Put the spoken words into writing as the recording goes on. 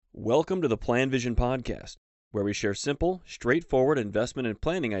Welcome to the Plan Vision Podcast, where we share simple, straightforward investment and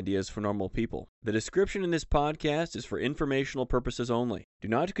planning ideas for normal people. The description in this podcast is for informational purposes only. Do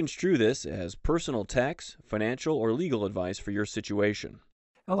not construe this as personal tax, financial, or legal advice for your situation.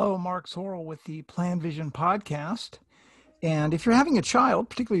 Hello, Mark Zorel with the Plan Vision Podcast. And if you're having a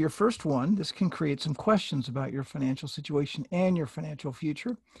child, particularly your first one, this can create some questions about your financial situation and your financial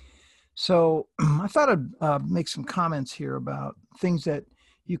future. So I thought I'd make some comments here about things that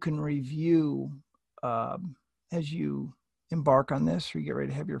you can review as you embark on this or you get ready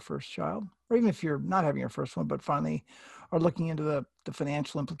to have your first child, or even if you're not having your first one, but finally are looking into the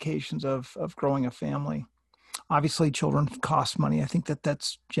financial implications of growing a family. Obviously, children cost money. I think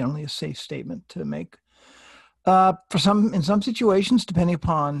that's generally a safe statement to make. In some situations, depending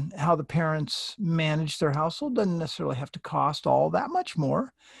upon how the parents manage their household, doesn't necessarily have to cost all that much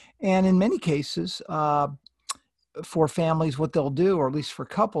more. And in many cases, for families, what they'll do, or at least for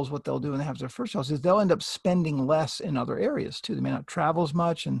couples, what they'll do when they have their first house, is they'll end up spending less in other areas too. They may not travel as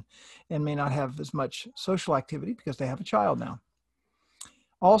much and may not have as much social activity because they have a child now.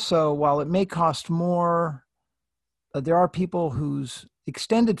 Also, while it may cost more, there are people whose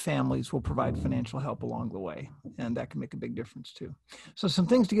extended families will provide financial help along the way, and that can make a big difference too. So some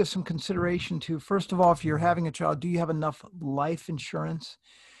things to give some consideration to. First of all, if you're having a child, do you have enough life insurance?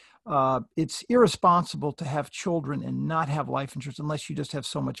 It's irresponsible to have children and not have life insurance unless you just have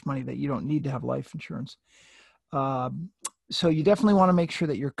so much money that you don't need to have life insurance. So you definitely want to make sure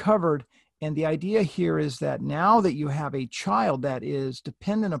that you're covered. And the idea here is that now that you have a child that is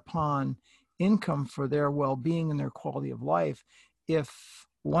dependent upon income for their well-being and their quality of life, if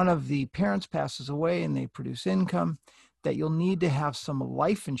one of the parents passes away and they produce income, that you'll need to have some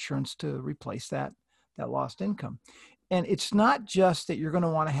life insurance to replace that lost income. And it's not just that you're going to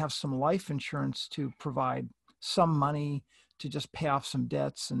want to have some life insurance to provide some money to just pay off some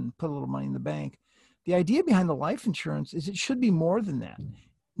debts and put a little money in the bank. The idea behind the life insurance is it should be more than that.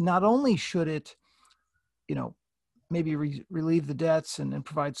 Not only should it, maybe relieve the debts and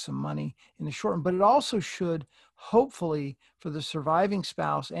provide some money in the short run, but it also should, hopefully, for the surviving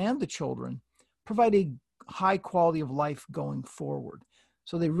spouse and the children, provide a high quality of life going forward.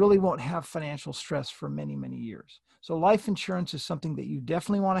 So they really won't have financial stress for many, many years. So life insurance is something that you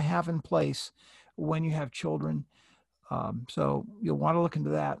definitely want to have in place when you have children. So you'll want to look into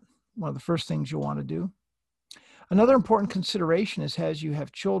that. One of the first things you'll want to do. Another important consideration is as you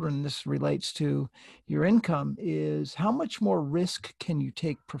have children, this relates to your income, is how much more risk can you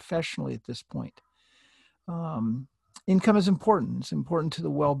take professionally at this point? Income is important. It's important to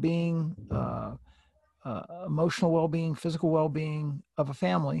the well-being, emotional well-being, physical well-being of a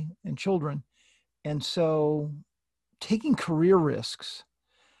family and children. And so taking career risks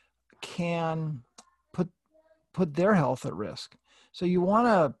can put their health at risk. So you want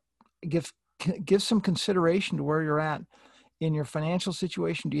to give some consideration to where you're at in your financial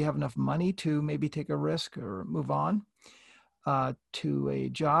situation. Do you have enough money to maybe take a risk or move on to a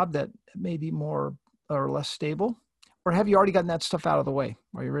job that may be more or less stable? Or have you already gotten that stuff out of the way?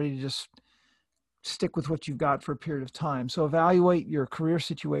 Are you ready to just stick with what you've got for a period of time? So evaluate your career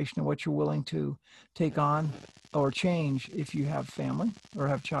situation and what you're willing to take on or change if you have family or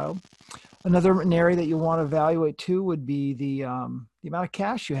have child. Another area that you want to evaluate too would be the amount of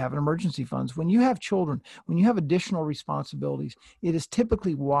cash you have in emergency funds. When you have children, when you have additional responsibilities, it is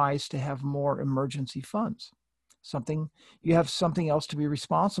typically wise to have more emergency funds. You have something else to be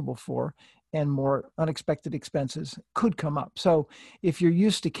responsible for, and more unexpected expenses could come up. So if you're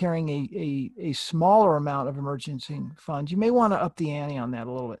used to carrying a smaller amount of emergency funds, you may want to up the ante on that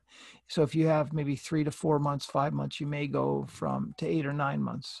a little bit. So if you have maybe 3 to 4 months, 5 months, you may go to 8 or 9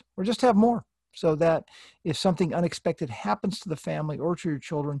 months, or just have more, so that if something unexpected happens to the family or to your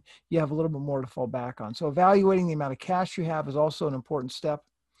children, you have a little bit more to fall back on. So evaluating the amount of cash you have is also an important step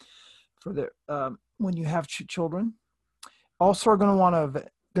for when you have children. Also, are going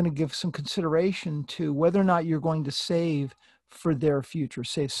to give some consideration to whether or not you're going to save for their future,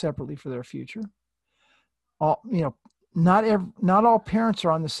 save separately for their future. Not all parents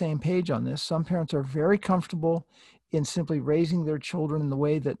are on the same page on this. Some parents are very comfortable in simply raising their children in the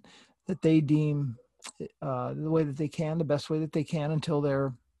way that they deem the way that they can, the best way that they can, until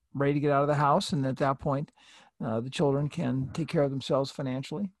they're ready to get out of the house. And at that point, the children can take care of themselves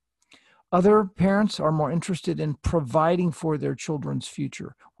financially. Other parents are more interested in providing for their children's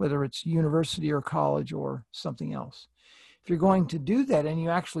future, whether it's university or college or something else. If you're going to do that and you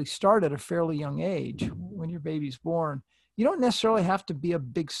actually start at a fairly young age, when your baby's born, you don't necessarily have to be a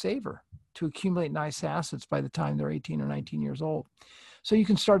big saver to accumulate nice assets by the time they're 18 or 19 years old. So you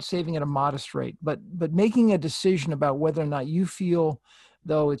can start saving at a modest rate, but making a decision about whether or not you feel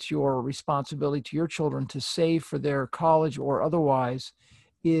though it's your responsibility to your children to save for their college or otherwise,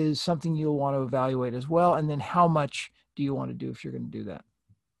 is something you'll want to evaluate as well. And then how much do you want to do if you're going to do that?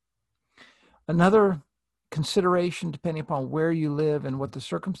 Another consideration, depending upon where you live and what the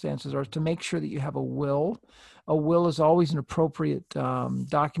circumstances are, is to make sure that you have a will. A will is always an appropriate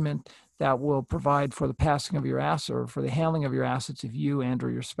document that will provide for the passing of your assets or for the handling of your assets if you and or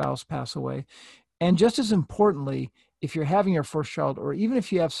your spouse pass away. And just as importantly, if you're having your first child, or even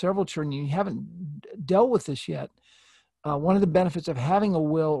if you have several children and you haven't dealt with this yet, one of the benefits of having a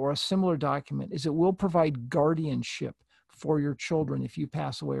will or a similar document is it will provide guardianship for your children if you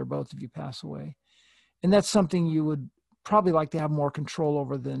pass away or both of you pass away. And that's something you would probably like to have more control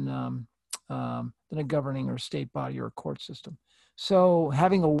over than a governing or state body or a court system. So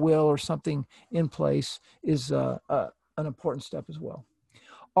having a will or something in place is an important step as well.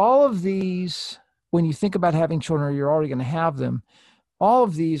 All of these, when you think about having children or you're already going to have them, all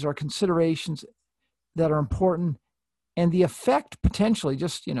of these are considerations that are important. And the effect potentially,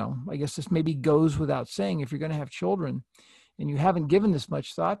 just, I guess this maybe goes without saying, if you're going to have children and you haven't given this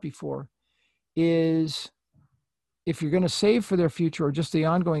much thought before, is if you're going to save for their future or just the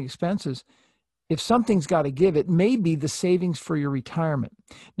ongoing expenses, if something's got to give, it may be the savings for your retirement.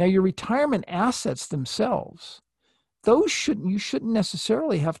 Now, your retirement assets themselves, you shouldn't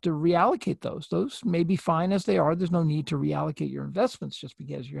necessarily have to reallocate those. Those may be fine as they are. There's no need to reallocate your investments just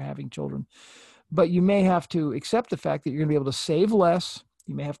because you're having children. But you may have to accept the fact that you're going to be able to save less.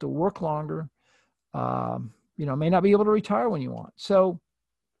 You may have to work longer. May not be able to retire when you want. So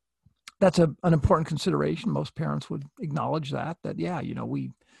that's an important consideration. Most parents would acknowledge that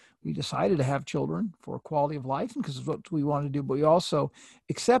we decided to have children for quality of life and because it's what we wanted to do, but we also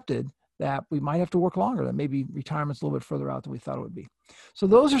accepted that we might have to work longer, that maybe retirement's a little bit further out than we thought it would be. So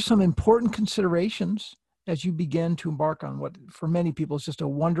those are some important considerations as you begin to embark on what for many people is just a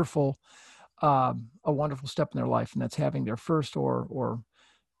wonderful step in their life, and that's having their first or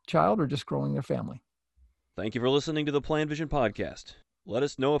child or just growing their family. Thank you for listening to the Plan Vision Podcast. Let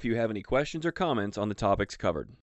us know if you have any questions or comments on the topics covered.